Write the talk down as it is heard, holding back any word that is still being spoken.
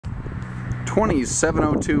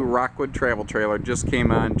2702 Rockwood travel trailer just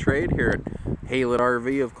came on trade here at Haylett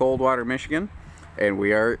RV of Coldwater, Michigan. And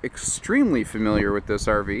we are extremely familiar with this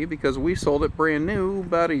RV because we sold it brand new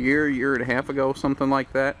about a year and a half ago, something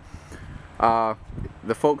like that.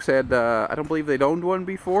 The folks had, I don't believe they'd owned one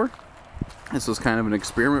before. This was kind of an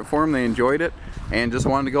experiment for them. They enjoyed it and just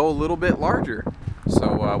wanted to go a little bit larger.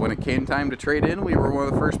 So when it came time to trade in, we were one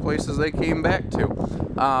of the first places they came back to.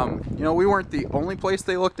 You know, we weren't the only place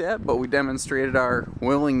they looked at, but we demonstrated our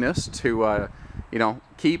willingness to, you know,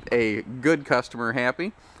 keep a good customer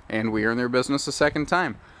happy, and we earned their business a second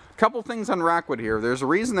time. A couple things on Rockwood here. There's a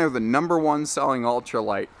reason they're the #1 selling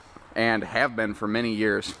ultralight, and have been for many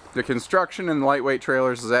years. The construction in the lightweight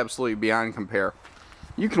trailers is absolutely beyond compare.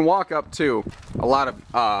 You can walk up to a lot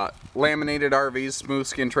of laminated RVs, smooth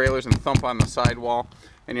skin trailers, and thump on the sidewall,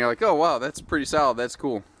 and you're like, oh wow, that's pretty solid, that's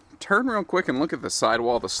cool. Turn real quick and look at the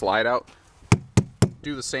sidewall, the slide out.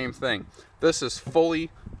 Do the same thing. This is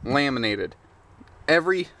fully laminated.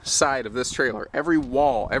 Every side of this trailer, every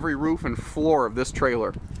wall, every roof and floor of this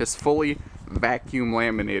trailer is fully vacuum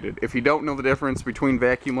laminated. If you don't know the difference between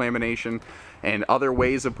vacuum lamination and other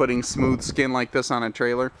ways of putting smooth skin like this on a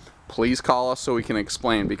trailer, please call us so we can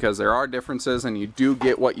explain, because there are differences and you do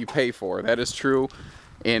get what you pay for. That is true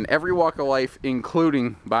in every walk of life,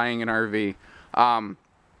 including buying an RV.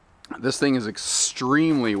 This thing is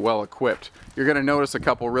extremely well equipped. You're going to notice a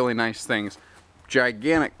couple really nice things.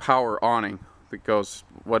 Gigantic power awning that goes,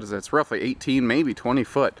 what is it? It's roughly 18, maybe 20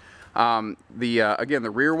 foot. Again,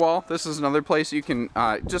 the rear wall, this is another place you can,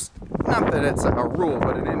 just, not that it's a rule,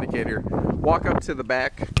 but an indicator. Walk up to the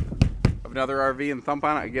back of another RV and thump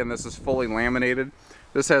on it. Again, this is fully laminated.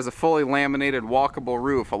 This has a fully laminated walkable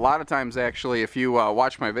roof. A lot of times, actually, if you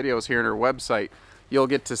watch my videos here on our website, you'll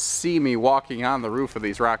get to see me walking on the roof of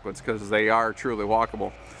these Rockwoods because they are truly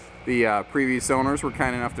walkable. The previous owners were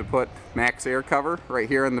kind enough to put max air cover right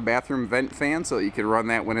here in the bathroom vent fan so that you could run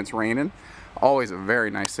that when it's raining. Always a very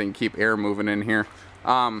nice thing, keep air moving in here.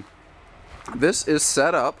 This is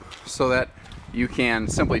set up so that you can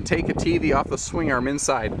simply take a TV off the swing arm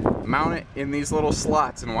inside, mount it in these little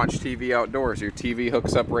slots, and watch TV outdoors. Your TV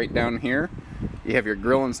hooks up right down here. You have your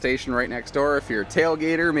grilling station right next door. If you're a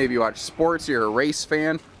tailgater, maybe you watch sports, you're a race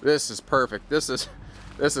fan, this is perfect. This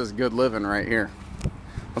is good living right here.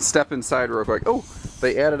 Let's step inside real quick. Oh,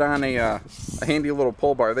 they added on a handy little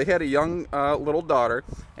pull bar. They had a young little daughter,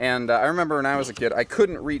 and I remember when I was a kid, I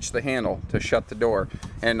couldn't reach the handle to shut the door,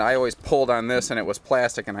 and I always pulled on this, and it was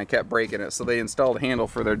plastic, and I kept breaking it, so they installed a handle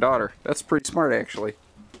for their daughter. That's pretty smart, actually.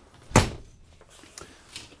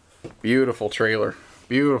 Beautiful trailer.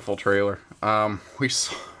 Beautiful trailer. We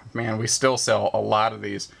still sell a lot of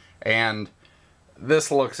these, and this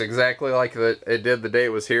looks exactly like it did the day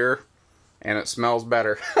it was here, and it smells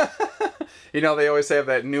better. You know, they always have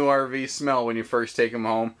that new RV smell when you first take them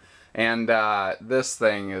home, and this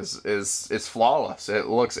thing is flawless. It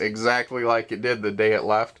looks exactly like it did the day it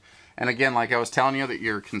left. And again, like I was telling you, that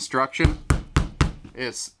your construction,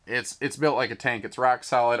 it's built like a tank. It's rock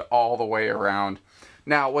solid all the way around.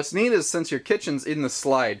 Now, what's neat is since your kitchen's in the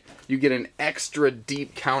slide, you get an extra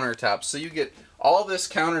deep countertop. So you get all this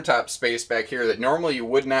countertop space back here that normally you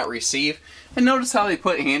would not receive. And notice how they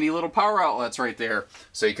put handy little power outlets right there.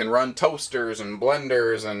 So you can run toasters and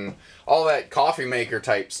blenders and all that coffee maker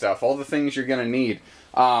type stuff. All the things you're going to need.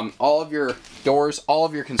 All of your doors, all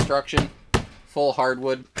of your construction, full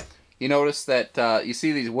hardwood. You notice that you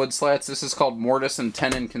see these wood slats. This is called mortise and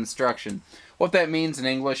tenon construction. What that means in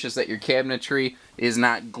English is that your cabinetry is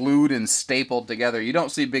not glued and stapled together. You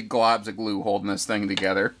don't see big globs of glue holding this thing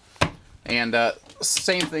together. And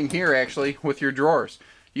same thing here, actually, with your drawers.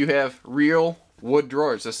 You have real wood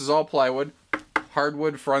drawers. This is all plywood.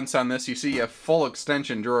 Hardwood fronts on this. You see you have full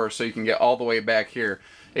extension drawers so you can get all the way back here.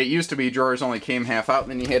 It used to be drawers only came half out,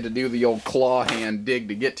 and then you had to do the old claw hand dig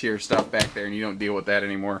to get to your stuff back there, and you don't deal with that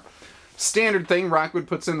anymore. Standard thing, Rockwood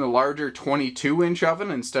puts in the larger 22-inch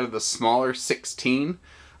oven instead of the smaller 16.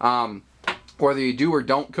 Whether you do or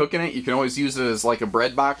don't cook in it, you can always use it as like a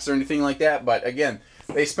bread box or anything like that. But again,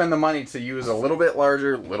 they spend the money to use a little bit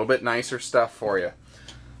larger, a little bit nicer stuff for you.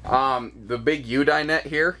 The big U-dinette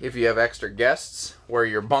here, if you have extra guests where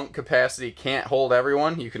your bunk capacity can't hold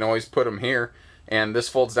everyone, you can always put them here. And this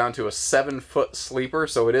folds down to a 7-foot sleeper,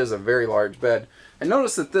 so it is a very large bed. And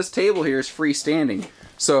notice that this table here is freestanding.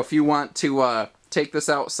 So if you want to take this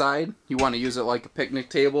outside, you want to use it like a picnic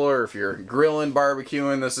table, or if you're grilling,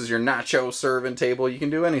 barbecuing, this is your nacho serving table, you can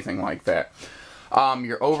do anything like that.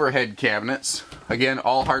 Your overhead cabinets, again,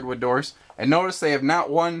 all hardwood doors. And notice they have not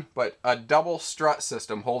one, but a double strut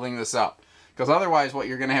system holding this up. Because otherwise what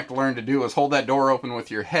you're going to have to learn to do is hold that door open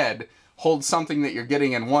with your head, hold something that you're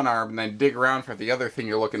getting in one arm and then dig around for the other thing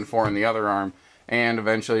you're looking for in the other arm, and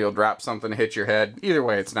eventually you'll drop something, hit your head. Either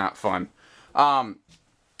way, it's not fun.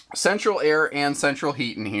 Central air and central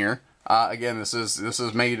heat in here. Again, this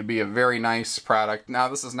is made to be a very nice product. Now,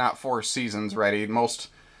 this is not 4 seasons ready. I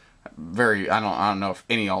don't know if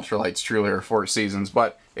any ultralights truly are 4 seasons,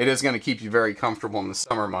 but it is going to keep you very comfortable in the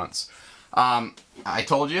summer months. I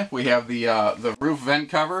told you we have the roof vent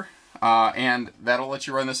cover, and that'll let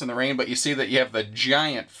you run this in the rain. But you see that you have the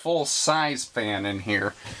giant full-size fan in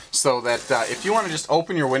here, so that if you want to just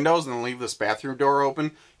open your windows and leave this bathroom door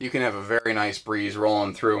open, you can have a very nice breeze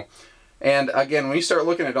rolling through. And again, when you start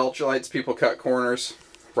looking at ultralights, people cut corners.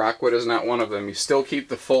 Rockwood is not one of them. You still keep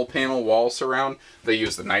the full panel wall surround. They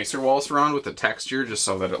use the nicer wall surround with the texture just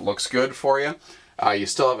so that it looks good for you. You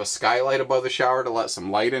still have a skylight above the shower to let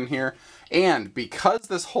some light in here. And because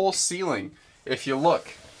this whole ceiling, if you look,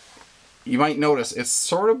 you might notice it's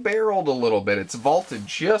sort of barreled a little bit. It's vaulted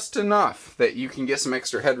just enough that you can get some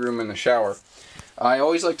extra headroom in the shower. I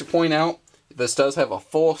always like to point out, this does have a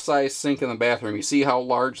full-size sink in the bathroom. You see how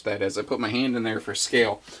large that is. I put my hand in there for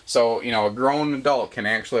scale. So, you know, a grown adult can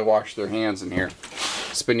actually wash their hands in here.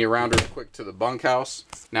 Spin you around real quick to the bunkhouse.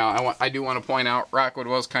 Now, I do want to point out, Rockwood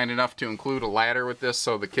was kind enough to include a ladder with this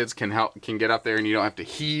so the kids can get up there and you don't have to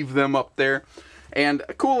heave them up there. And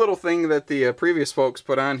a cool little thing that the previous folks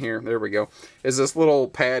put on here, there we go, is this little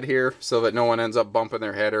pad here so that no one ends up bumping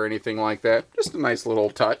their head or anything like that. Just a nice little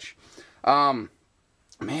touch.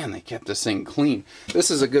 Man, they kept this thing clean.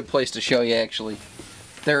 This is a good place to show you, actually.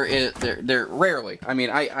 They're rarely, I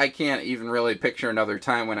mean, I can't even really picture another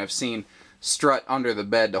time when I've seen strut under the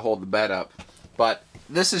bed to hold the bed up. But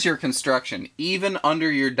this is your construction. Even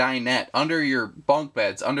under your dinette, under your bunk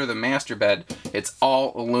beds, under the master bed, it's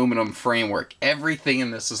all aluminum framework. Everything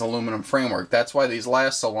in this is aluminum framework. That's why these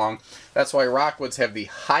last so long. That's why Rockwoods have the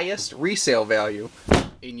highest resale value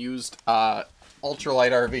in used ultralight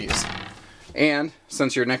RVs. And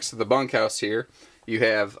since you're next to the bunkhouse here, you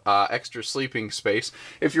have extra sleeping space.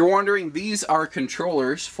 If you're wondering, these are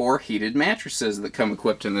controllers for heated mattresses that come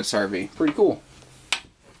equipped in this RV. Pretty cool.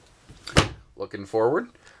 Looking forward,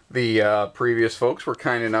 the previous folks were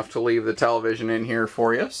kind enough to leave the television in here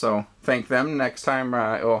for you, so thank them. Next time,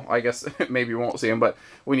 well, I guess maybe you won't see them, but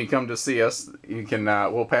when you come to see us, you can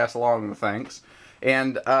we'll pass along the thanks.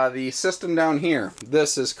 And the system down here,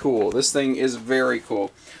 this is cool. This thing is very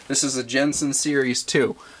cool. This is a Jensen Series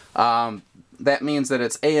 2. That means that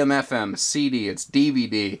it's AM, FM, CD, it's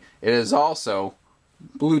DVD. It is also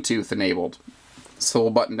Bluetooth enabled. This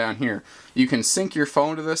little button down here. You can sync your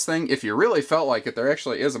phone to this thing. If you really felt like it, there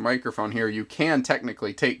actually is a microphone here. You can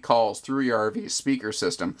technically take calls through your RV speaker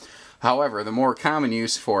system. However, the more common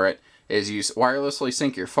use for it is you wirelessly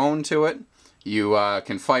sync your phone to it. You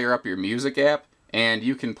can fire up your music app, and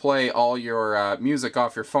you can play all your music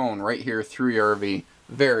off your phone right here through your RV.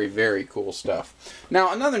 Very, very cool stuff.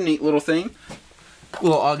 Now, another neat little thing,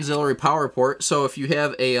 little auxiliary power port. So if you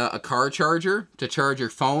have a car charger to charge your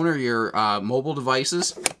phone or your mobile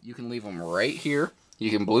devices, you can leave them right here. You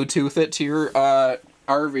can Bluetooth it to your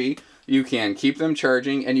RV. You can keep them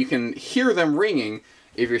charging, and you can hear them ringing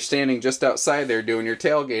if you're standing just outside there doing your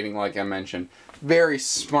tailgating like I mentioned. Very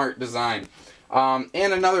smart design. And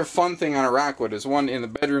another fun thing on a Rockwood is, one, in the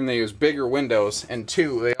bedroom they use bigger windows, and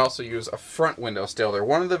two, they also use a front window still. They're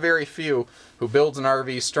one of the very few who builds an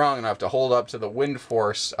RV strong enough to hold up to the wind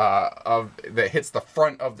force that hits the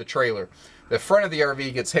front of the trailer. The front of the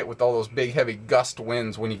RV gets hit with all those big heavy gust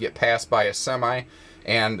winds when you get passed by a semi,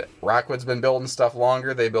 and Rockwood's been building stuff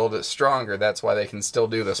longer, they build it stronger. That's why they can still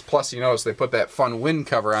do this. Plus, you notice they put that fun wind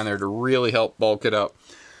cover on there to really help bulk it up.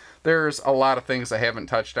 There's a lot of things I haven't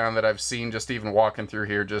touched on that I've seen just even walking through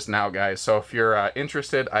here just now, guys. So if you're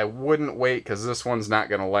interested, I wouldn't wait, because this one's not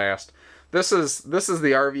going to last. This is the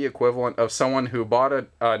RV equivalent of someone who bought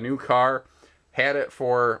a new car, had it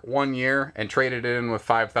for 1 year, and traded it in with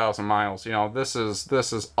 5,000 miles. You know, this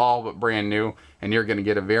is all but brand new, and you're going to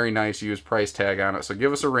get a very nice used price tag on it. So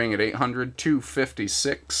give us a ring at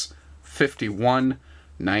 800-256-5196.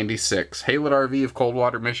 Haylett RV of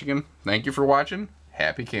Coldwater, Michigan. Thank you for watching.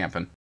 Happy camping.